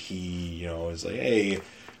 and he, is like, hey,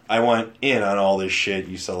 I want in on all this shit.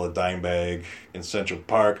 You sell a dime bag in Central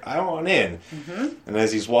Park. I want in. Mm-hmm. And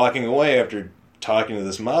as he's walking away after talking to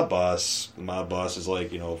this mob boss, the mob boss is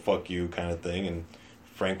like, fuck you kind of thing. And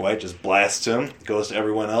Frank White just blasts him, goes to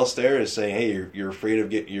everyone else there, is saying, hey, you're afraid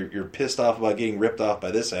of you're pissed off about getting ripped off by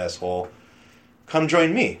this asshole. Come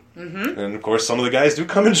join me. Mm-hmm. And, of course, some of the guys do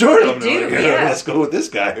come and join him. They do, like, yeah. Let's go with this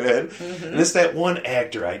guy, man. Mm-hmm. And it's that one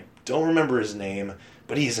actor. I don't remember his name,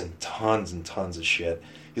 but he's in tons and tons of shit.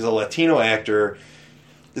 He's a Latino actor.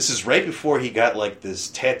 This is right before he got, like, this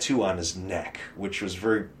tattoo on his neck, which was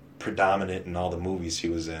very predominant in all the movies he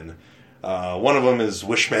was in. One of them is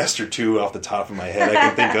Wishmaster 2 off the top of my head. I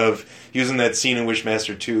can think of... He was in that scene in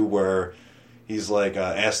Wishmaster 2 where... He's like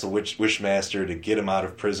asked the Wishmaster to get him out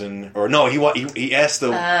of prison, or no, he asked the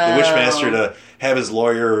Wishmaster to have his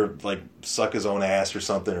lawyer like suck his own ass or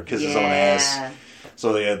something, or kiss his own ass.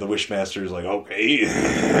 So the Wishmaster's like, okay,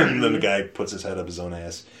 and then the guy puts his head up his own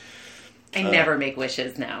ass. I never make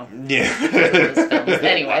wishes now. Yeah. Those films.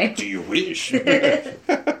 Anyway, what do you wish?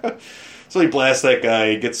 So he blasts that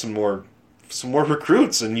guy, gets some more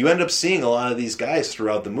recruits, and you end up seeing a lot of these guys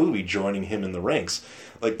throughout the movie joining him in the ranks.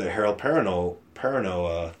 Like the Harold Perrineau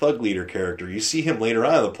Thug Leader character. You see him later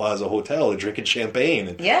on at the Plaza Hotel drinking champagne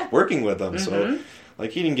and working with them. Mm-hmm. So,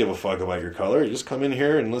 like, he didn't give a fuck about your color. You just come in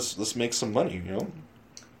here and let's make some money,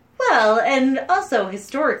 Well, and also,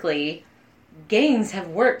 historically, gangs have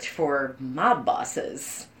worked for mob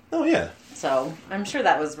bosses. Oh, yeah. So, I'm sure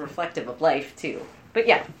that was reflective of life, too. But,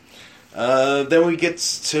 yeah. Then we get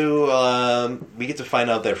to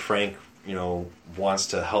find out that Frank, wants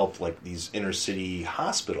to help like these inner city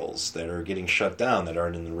hospitals that are getting shut down that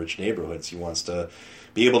aren't in the rich neighborhoods. He wants to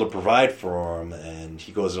be able to provide for them, and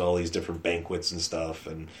he goes to all these different banquets and stuff,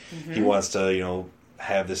 and he wants to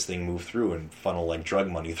have this thing move through and funnel like drug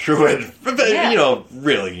money through it. Yeah.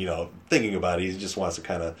 Really, thinking about it, he just wants to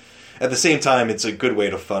kind of, at the same time, it's a good way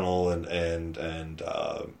to funnel and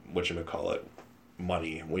whatchamacallit,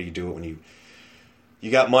 money. What do you do when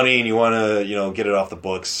you got money and you want to get it off the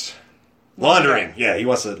books? Laundering. Yeah, he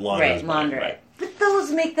wants to launder his money. Launder it. But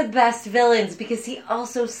those make the best villains because he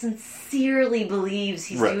also sincerely believes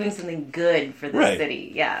he's doing something good for the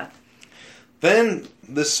city. Yeah. Then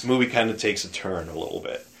this movie kind of takes a turn a little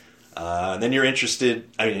bit. And then you're introduced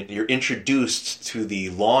to the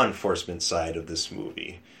law enforcement side of this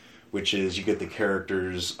movie, which is you get the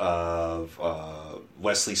characters of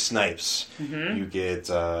Wesley Snipes. Mm-hmm. You get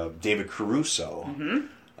David Caruso. Mm-hmm.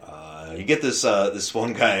 You get this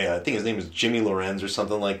one guy, I think his name is Jimmy Lorenz or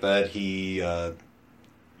something like that. You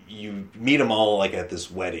meet them all like at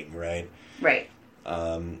this wedding, right? Right.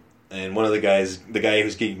 And one of the guys, the guy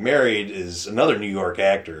who's getting married, is another New York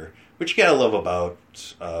actor, which you gotta love about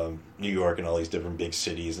New York and all these different big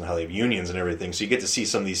cities and how they have unions and everything. So you get to see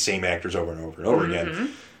some of these same actors over and over and over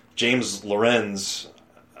again. James Lorenz,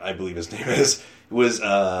 I believe his name is, was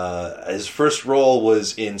his first role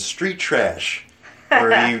was in Street Trash,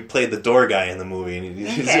 where he played the door guy in the movie, and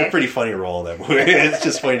he's a pretty funny role in that movie. It's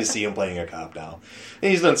just funny to see him playing a cop now.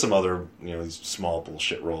 And he's done some other, these small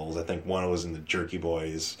bullshit roles. I think one was in the Jerky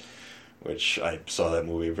Boys, which I saw that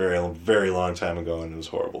movie a very, very long time ago, and it was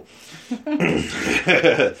horrible.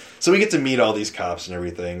 So we get to meet all these cops and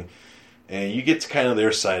everything, and you get to kind of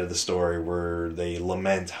their side of the story where they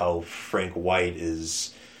lament how Frank White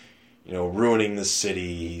is, ruining the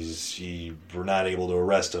city. We're not able to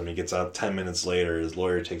arrest him. He gets out 10 minutes later. His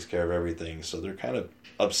lawyer takes care of everything. So they're kind of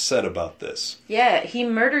upset about this. Yeah, he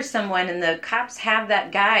murders someone, and the cops have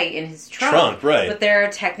that guy in his trunk. Right. But there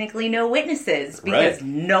are technically no witnesses because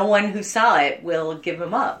no one who saw it will give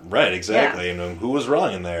him up. Right, exactly. Yeah. And who was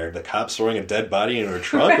wrong in there? The cops throwing a dead body in her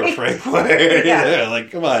trunk or Frank White? Yeah,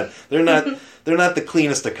 like, come on. They're not the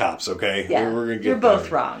cleanest of cops, okay? Yeah, we're gonna get you're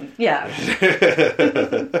both wrong. Yeah.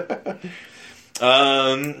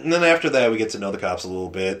 And then after that, we get to know the cops a little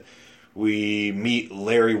bit. We meet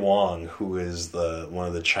Larry Wong, who is one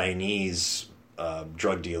of the Chinese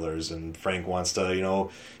drug dealers, and Frank wants to,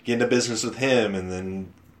 get into business with him, and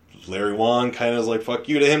then Larry Wong kind of is like, fuck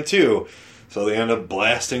you to him too. So they end up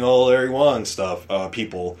blasting all Larry Wong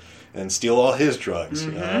people, and steal all his drugs.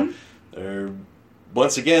 They're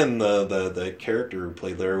once again the character who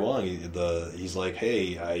played Larry Wong. He's like,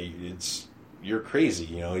 hey, you're crazy.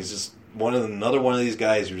 He's just another one of these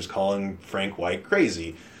guys who are just calling Frank White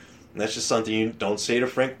crazy. And that's just something you don't say to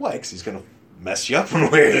Frank White, because he's going to mess you up one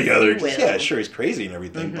way or the other. Yeah, sure, he's crazy and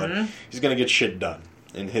everything, but he's going to get shit done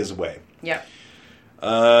in his way. Yeah.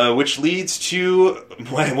 Which leads to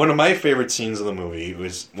one of my favorite scenes of the movie,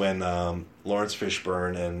 was when Lawrence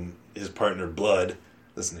Fishburne and his partner Blood,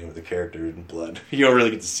 that's the name of the character in Blood. You don't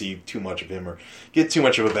really get to see too much of him or get too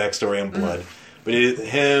much of a backstory on Blood. But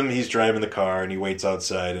he's driving the car and he waits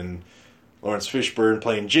outside, and Lawrence Fishburne,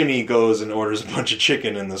 playing Jimmy, goes and orders a bunch of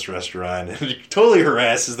chicken in this restaurant, and he totally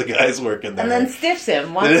harasses the guys working there. And then stiffs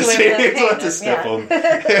him. Wants to stiff him.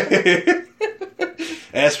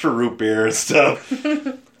 Asks for root beer and stuff. He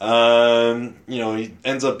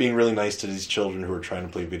ends up being really nice to these children who are trying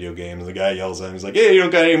to play video games. The guy yells at him, he's like, hey, you don't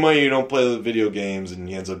got any money, you don't play the video games. And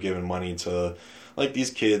he ends up giving money to these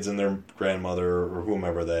kids and their grandmother or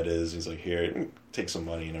whomever that is. He's like, here, take some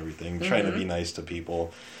money and everything, trying to be nice to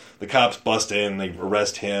people. The cops bust in, they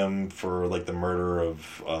arrest him for the murder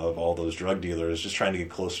of all those drug dealers, just trying to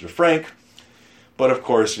get closer to Frank. But of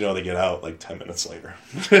course, they get out 10 minutes later.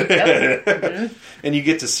 And you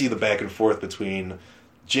get to see the back and forth between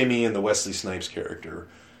Jimmy and the Wesley Snipes character,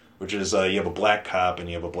 which is you have a black cop and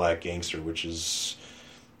you have a black gangster, which is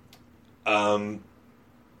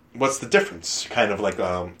what's the difference? Kind of like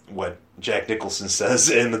what Jack Nicholson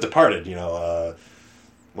says in The Departed,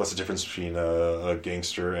 what's the difference between a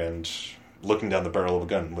gangster and looking down the barrel of a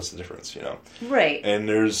gun? What's the difference, Right. And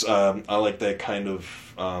there's, I like that kind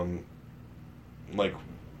of,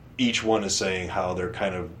 each one is saying how they're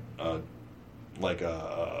kind of,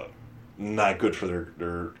 not good for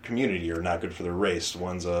their community or not good for their race.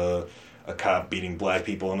 One's a cop beating black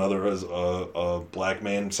people, another is a black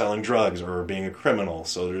man selling drugs or being a criminal.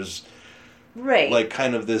 So there's... Right.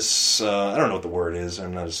 Kind of this, I don't know what the word is,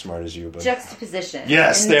 I'm not as smart as you, but... Juxtaposition.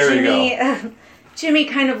 Yes, and there you go. Jimmy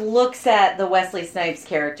kind of looks at the Wesley Snipes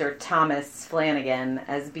character, Thomas Flanagan,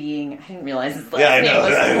 as being... I didn't realize his last name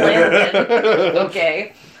was Flanagan.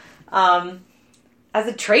 Okay. As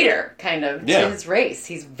a traitor, kind of, to his race.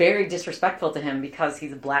 He's very disrespectful to him because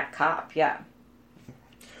he's a black cop,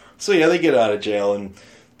 So, they get out of jail, and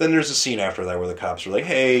then there's a scene after that where the cops are like,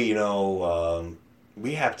 hey,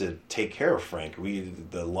 we have to take care of Frank.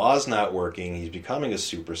 The law's not working. He's becoming a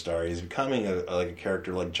superstar. He's becoming a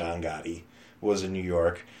character like John Gotti was in New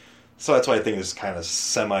York. So that's why I think it's kind of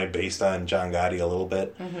semi-based on John Gotti a little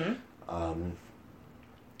bit.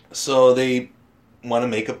 So they want to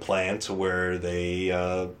make a plan to where they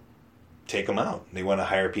take him out. They want to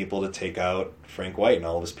hire people to take out Frank White and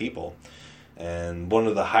all of his people. And one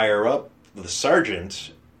of the higher up, the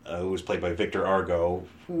sergeant, who was played by Victor Argo,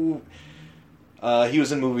 who... he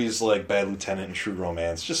was in movies like Bad Lieutenant and True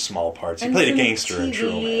Romance, just small parts. He played a gangster TV in True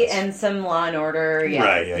Romance. And some Law and Order,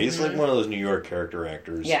 Right, yeah. He's like one of those New York character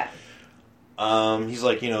actors. Yeah. He's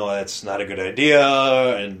like, that's not a good idea,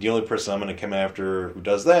 and the only person I'm going to come after who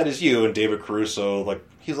does that is you. And David Caruso,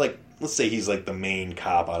 let's say he's like the main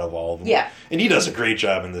cop out of all of them. Yeah. And he does a great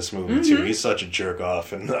job in this movie, too. He's such a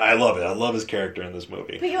jerk-off, and I love it. I love his character in this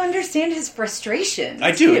movie. But you understand his frustration.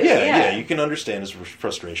 I do, too. yeah. You can understand his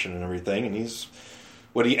frustration and everything, and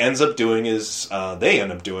what he ends up doing is,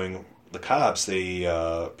 the cops, they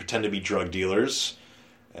pretend to be drug dealers,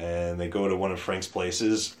 and they go to one of Frank's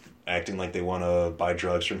places, acting like they want to buy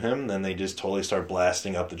drugs from him. Then they just totally start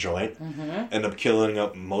blasting up the joint, end up killing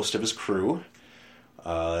up most of his crew,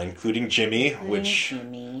 including Jimmy,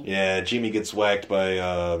 Jimmy gets whacked by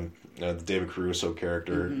the David Caruso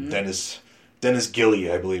character, Dennis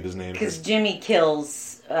Gilly, I believe his name is. Because Jimmy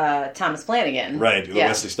kills Thomas Flanagan. Right, the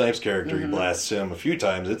Wesley Snipes character. He blasts him a few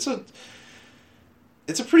times.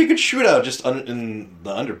 It's a pretty good shootout just in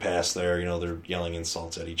the underpass there. They're yelling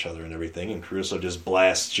insults at each other and everything, and Caruso just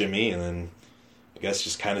blasts Jimmy, and then I guess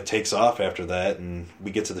just kind of takes off after that, and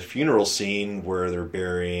we get to the funeral scene where they're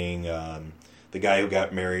burying the guy who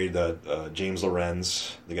got married, James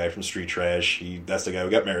Lorenz, the guy from Street Trash. That's the guy who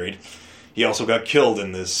got married. He also got killed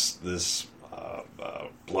in this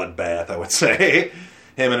bloodbath, I would say.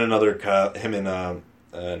 Him and another cop, and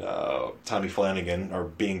Tommy Flanagan are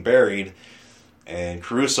being buried. And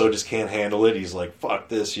Caruso just can't handle it. He's like, fuck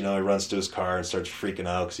this. He runs to his car and starts freaking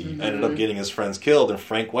out because he ended up getting his friends killed, and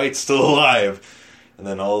Frank White's still alive. And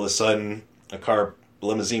then all of a sudden, a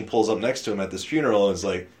limousine pulls up next to him at this funeral and is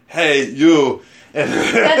like, hey, you. And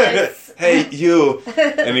hey, you.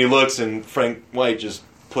 And he looks, and Frank White just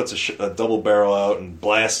puts a double barrel out and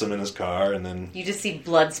blasts him in his car, and then you just see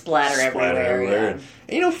blood splatter everywhere.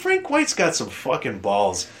 Yeah. And, Frank White's got some fucking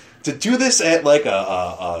balls to do this at like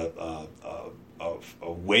a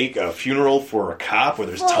funeral for a cop where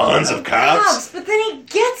there's tons of cops. But then he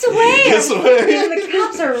gets away. And the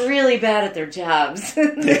cops are really bad at their jobs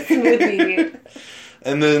in this movie.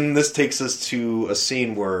 And then this takes us to a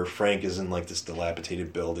scene where Frank is in like this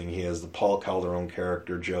dilapidated building. He has the Paul Calderone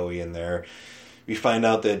character, Joey, in there. We find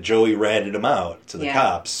out that Joey ratted him out to the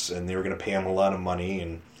cops, and they were going to pay him a lot of money,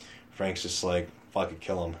 and Frank's just like, fuck it,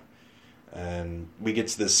 kill him. And we get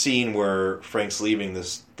to this scene where Frank's leaving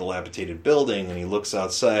this dilapidated building, and he looks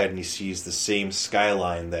outside and he sees the same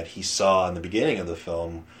skyline that he saw in the beginning of the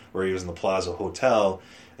film, where he was in the Plaza Hotel,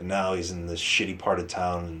 and now he's in this shitty part of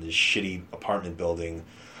town, in this shitty apartment building,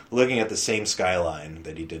 looking at the same skyline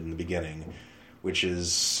that he did in the beginning, which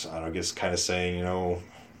is, I guess kind of saying,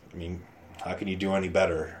 how can you do any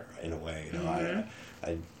better, in a way?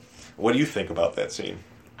 What do you think about that scene?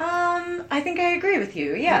 I think I agree with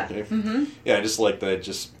you. Yeah. Okay. Yeah, I just like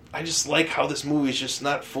that. I just like how this movie's just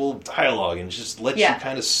not full dialogue and just lets you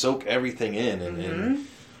kind of soak everything in and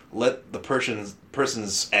let the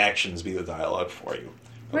person's actions be the dialogue for you.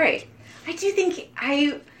 Right. I do think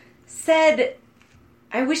I said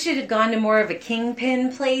I wish it had gone to more of a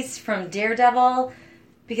Kingpin place from Daredevil,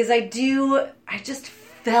 because I just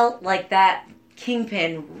felt like that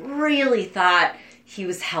Kingpin really thought he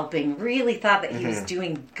was helping, really thought that he was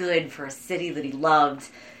doing good for a city that he loved.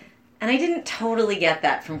 And I didn't totally get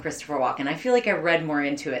that from Christopher Walken. I feel like I read more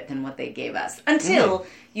into it than what they gave us. Until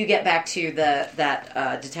you get back to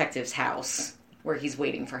that detective's house where he's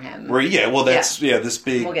waiting for him. This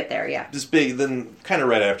big... We'll get there, This big... Then, kind of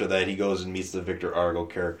right after that, he goes and meets the Victor Argo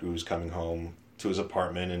character who's coming home to his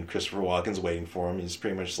apartment, and Christopher Walken's waiting for him. He's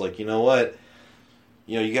pretty much like, you know what?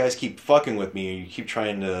 You guys keep fucking with me. You keep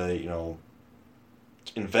trying to,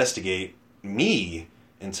 investigate me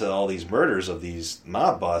into all these murders of these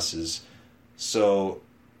mob bosses. So,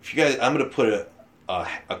 if you guys, I'm going to put a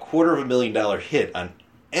 $250,000 hit on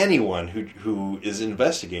anyone who is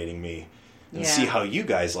investigating me, and see how you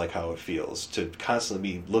guys like how it feels to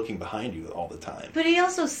constantly be looking behind you all the time. But he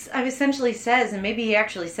also essentially says, and maybe he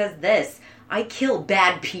actually says this, I kill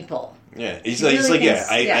bad people. Yeah, he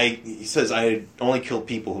says I only kill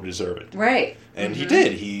people who deserve it. Right. And he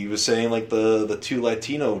did. He was saying like the two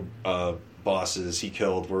Latino bosses he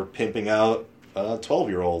killed were pimping out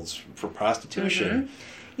 12-year-olds for prostitution.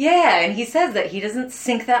 Yeah, and he says that he doesn't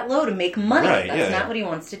sink that low to make money. Right, That's not what he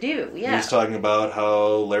wants to do. Yeah. He's talking about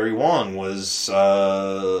how Larry Wong was,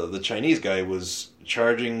 the Chinese guy, was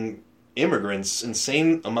charging immigrants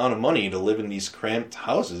insane amount of money to live in these cramped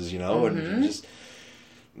houses, and just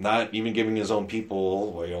not even giving his own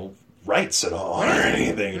people, rights at all or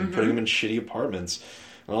anything, and putting them in shitty apartments.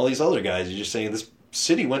 And all these other guys are just saying, this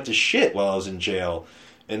city went to shit while I was in jail.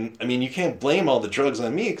 And, you can't blame all the drugs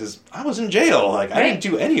on me because I was in jail. I didn't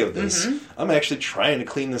do any of this. I'm actually trying to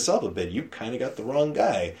clean this up a bit. You kind of got the wrong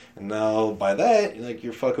guy. And now, by that,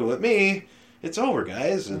 you're fucking with me. It's over,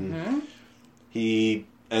 guys. And he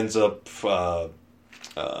ends up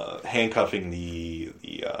handcuffing the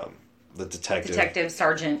detective.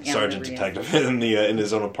 Sergeant detective in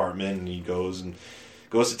his own apartment, and he goes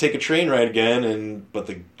to take a train ride again, but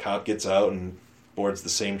the cop gets out and boards the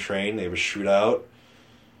same train. They have a shootout,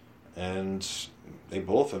 and they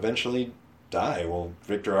both eventually die. Well,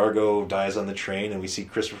 Victor Argo dies on the train, and we see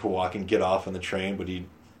Christopher Walken get off on the train, but he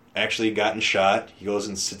actually gotten shot. He goes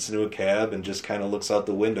and sits into a cab and just kind of looks out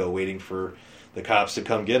the window waiting for the cops to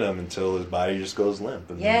come get him until his body just goes limp.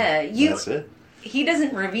 And that's it. He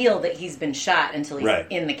doesn't reveal that he's been shot until he's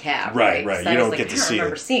in the cab. Right. So you don't get to see it. I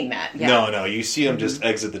remember seeing that. Yeah. No. You see him just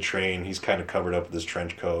exit the train. He's kind of covered up with his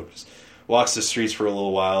trench coat. Just walks the streets for a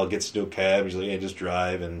little while, gets into a cab. He's like, hey, just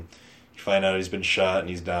drive. And you find out he's been shot and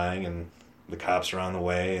he's dying, and the cops are on the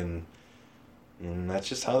way, and that's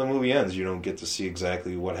just how the movie ends. You don't get to see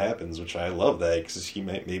exactly what happens, which I love that, because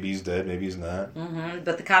maybe he's dead, maybe he's not. Mm-hmm.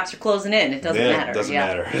 But the cops are closing in. It doesn't matter. It doesn't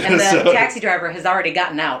matter. And the taxi driver has already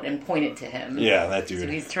gotten out and pointed to him. Yeah, that dude. So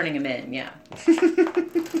he's turning him in, yeah.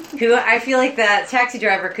 Who I feel like that taxi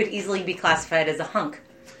driver could easily be classified as a hunk.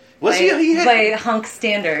 By hunk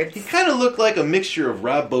standards. He kind of looked like a mixture of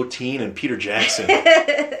Rob Bottin and Peter Jackson.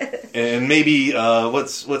 And maybe,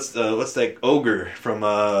 what's that ogre from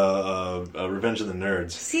Revenge of the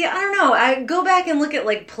Nerds? See, I don't know. I go back and look at,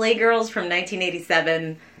 like, Playgirls from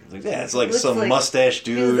 1987. Yeah, it's like some mustache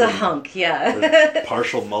dude. He's a hunk, yeah.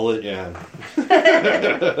 Partial mullet, yeah.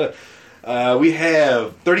 We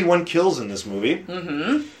have 31 kills in this movie.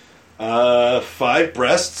 Mm-hmm. 5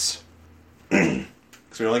 breasts.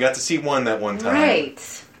 Because we only got to see one that one time.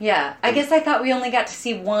 Right. Yeah. I guess I thought we only got to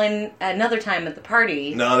see one another time at the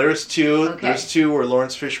party. No, there's 2. Okay. There's 2 where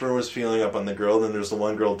Lawrence Fishburne was feeling up on the girl, and then there's the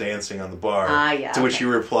one girl dancing on the bar. Yeah. To which you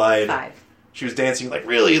replied... 5. She was dancing,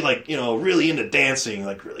 really into dancing,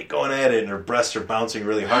 really going at it, and her breasts are bouncing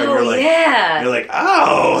really hard. Oh, You're like,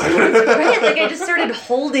 ow! Right, I just started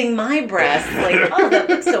holding my breast, that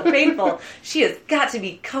looks so painful. She has got to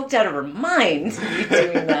be coked out of her mind to be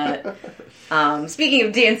doing that. Speaking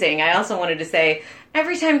of dancing, I also wanted to say,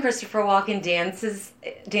 every time Christopher Walken dances,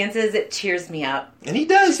 it cheers me up. And he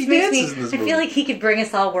does. He dances in this movie. I feel like he could bring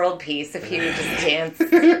us all world peace if he would just dance.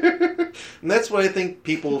 And that's what I think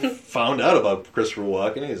people found out about Christopher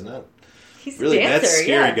Walken. He's not He's really a dancer, that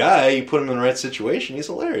scary guy. You put him in the right situation, he's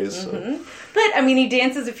hilarious. Mm-hmm. So. But, he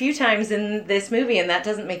dances a few times in this movie, and that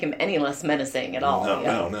doesn't make him any less menacing at all.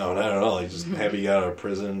 No, not at all. He's just happy he got out of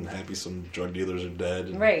prison, happy some drug dealers are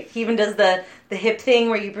dead. Right. He even does the hip thing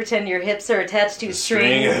where you pretend your hips are attached to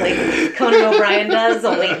strings, like Conan O'Brien does,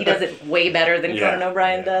 only he does it way better than Conan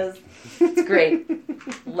O'Brien does. It's great.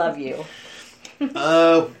 Love you.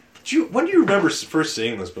 When do you remember first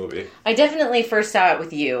seeing this movie? I definitely first saw it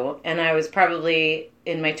with you, and I was probably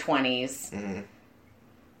in my 20s.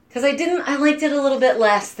 Because I liked it a little bit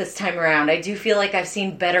less this time around. I do feel like I've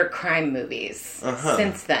seen better crime movies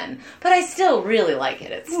since then. But I still really like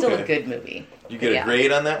it. It's still a good movie. You get a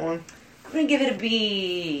grade on that one? I'm going to give it a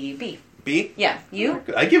B. B? Yeah. You?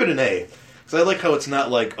 I give it an A. Because I like how it's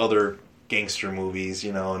not like other gangster movies,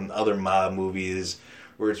 and other mob movies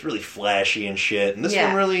where it's really flashy and shit. And this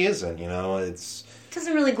one really isn't, It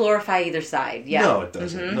doesn't really glorify either side. Yeah. No, it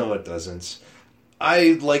doesn't. Mm-hmm. No, it doesn't.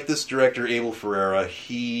 I like this director, Abel Ferrara.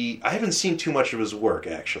 I haven't seen too much of his work,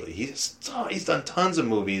 actually. He's done tons of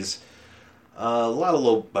movies, a lot of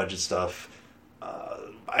low-budget stuff.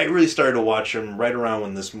 I really started to watch him right around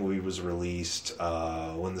when this movie was released,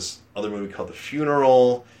 when this other movie called The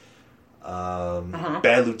Funeral,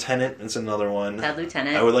 Bad Lieutenant is another one. Bad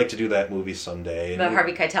Lieutenant. I would like to do that movie someday. The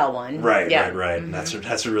Harvey Keitel one. Right. Mm-hmm. And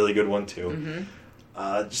that's a really good one, too.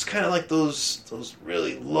 Mm-hmm. Just kind of like those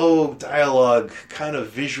really low dialogue, kind of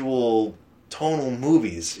visual, tonal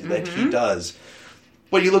movies that he does.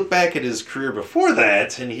 But you look back at his career before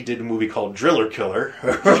that, and he did a movie called Driller Killer.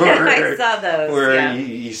 I saw those. Where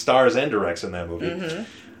he stars and directs in that movie. Mm-hmm.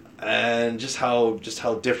 And just how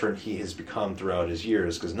different he has become throughout his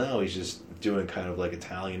years, because now he's just doing kind of like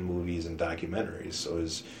Italian movies and documentaries. So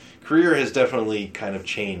his career has definitely kind of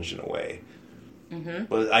changed in a way. Mm-hmm.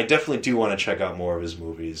 But I definitely do want to check out more of his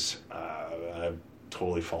movies. I've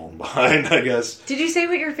totally fallen behind, I guess. Did you say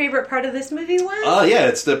what your favorite part of this movie was? Yeah,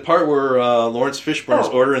 it's the part where Lawrence Fishburne's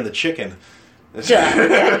ordering the chicken. Yeah,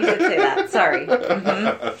 you did say that. Sorry.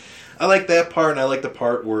 Mm-hmm. I like that part, and I like the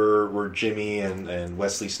part where Jimmy and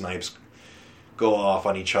Wesley Snipes go off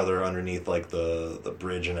on each other underneath like the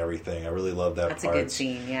bridge and everything. I really love that part. That's a good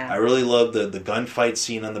scene, yeah. I really love the gunfight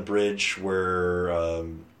scene on the bridge where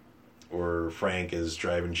Frank is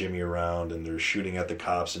driving Jimmy around and they're shooting at the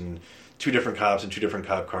cops, and two different cops in two different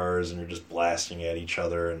cop cars, and they're just blasting at each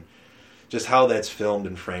other, and just how that's filmed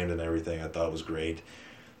and framed and everything I thought was great.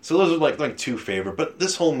 So those are like two favorite. But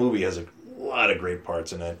this whole movie has a lot of great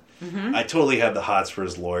parts in it. Mm-hmm. I totally have the hots for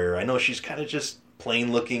his lawyer. I know she's kind of just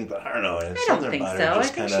plain looking, but I don't know. I don't think so. I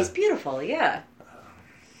think she's beautiful, yeah.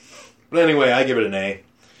 But anyway, I give it an A.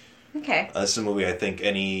 Okay. This is a movie I think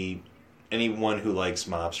anyone who likes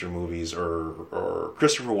mobster movies or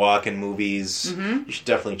Christopher Walken movies, you should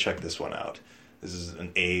definitely check this one out. This is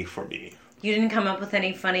an A for me. You didn't come up with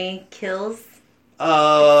any funny kills? They're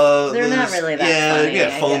not really that funny.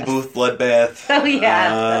 Yeah, phone booth bloodbath. Oh yeah,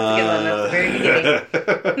 that's a good one. That's the very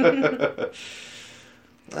beginning.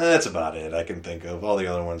 That's about it I can think of. All the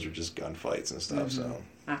other ones are just gunfights and stuff. So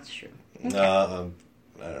that's true. Okay. I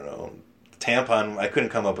don't know. Tampon. I couldn't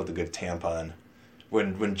come up with a good tampon.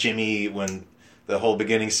 When the whole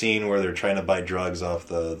beginning scene where they're trying to buy drugs off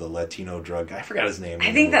the Latino drug. I forgot his name.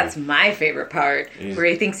 I think that's my favorite part, where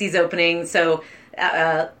he thinks he's opening. So,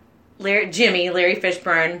 Larry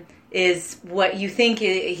Fishburne, is what you think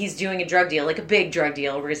he's doing a drug deal, like a big drug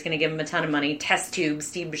deal, where he's going to give him a ton of money. Test tube.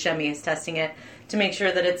 Steve Buscemi is testing it to make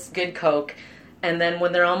sure that it's good coke. And then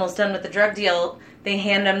when they're almost done with the drug deal, they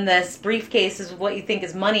hand him this briefcase of what you think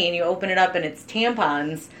is money, and you open it up and it's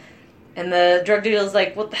tampons. And the drug dealer's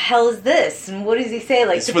like, what the hell is this? And what does he say?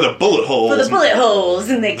 Like, it's for the bullet holes. For the bullet holes.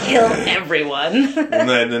 And they kill everyone. And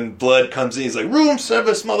then blood comes in. He's like, room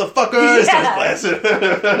service, motherfuckers. Yeah.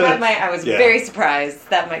 I was very surprised.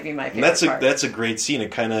 That might be my favorite part. That's a great scene.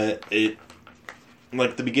 Like,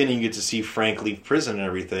 at the beginning, you get to see Frank leave prison and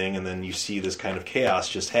everything, and then you see this kind of chaos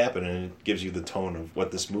just happen, and it gives you the tone of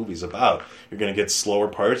what this movie's about. You're going to get slower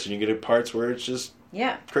parts, and you get parts where it's just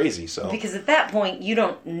crazy. So because at that point, you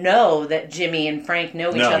don't know that Jimmy and Frank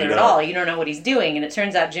know each other at all. You don't know what he's doing, and it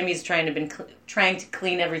turns out Jimmy's trying to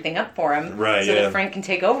clean everything up for him, so that Frank can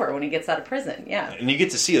take over when he gets out of prison. Yeah, and you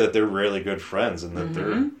get to see that they're really good friends, and that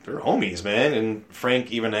they're homies, man. And Frank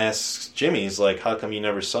even asks Jimmy, he's like, "How come you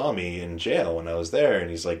never saw me in jail when I was there?" And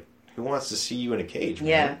he's like, "Who wants to see you in a cage, man?"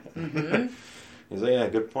 Yeah. Mm-hmm. He's like, yeah,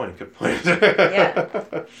 good point.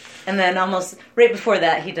 Yeah. And then almost right before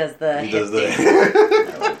that, he does the hip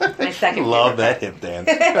dance. My second Love that hip dance.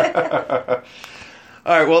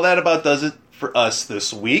 All right, well, that about does it for us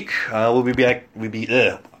this week. We'll be back. We'll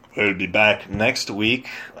be back next week.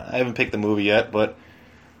 I haven't picked the movie yet, but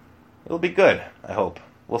it'll be good, I hope.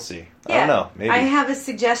 We'll see. Yeah. I don't know. Maybe. I have a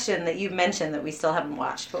suggestion that you mentioned that we still haven't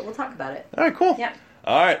watched, but we'll talk about it. All right, cool. Yeah.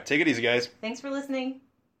 All right, take it easy, guys. Thanks for listening.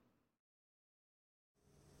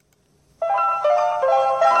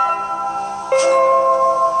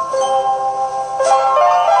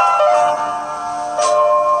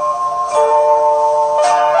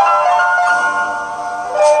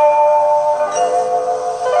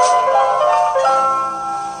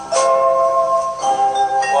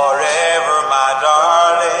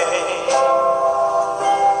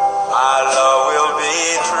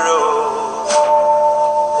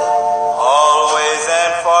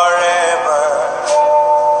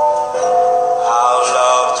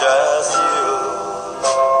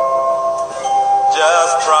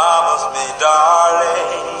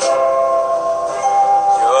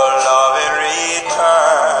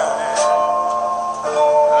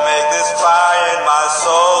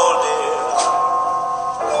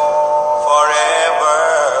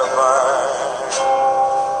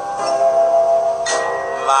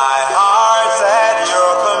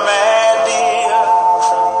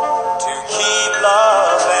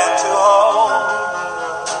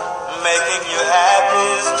 Making you happy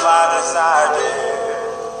is my desire.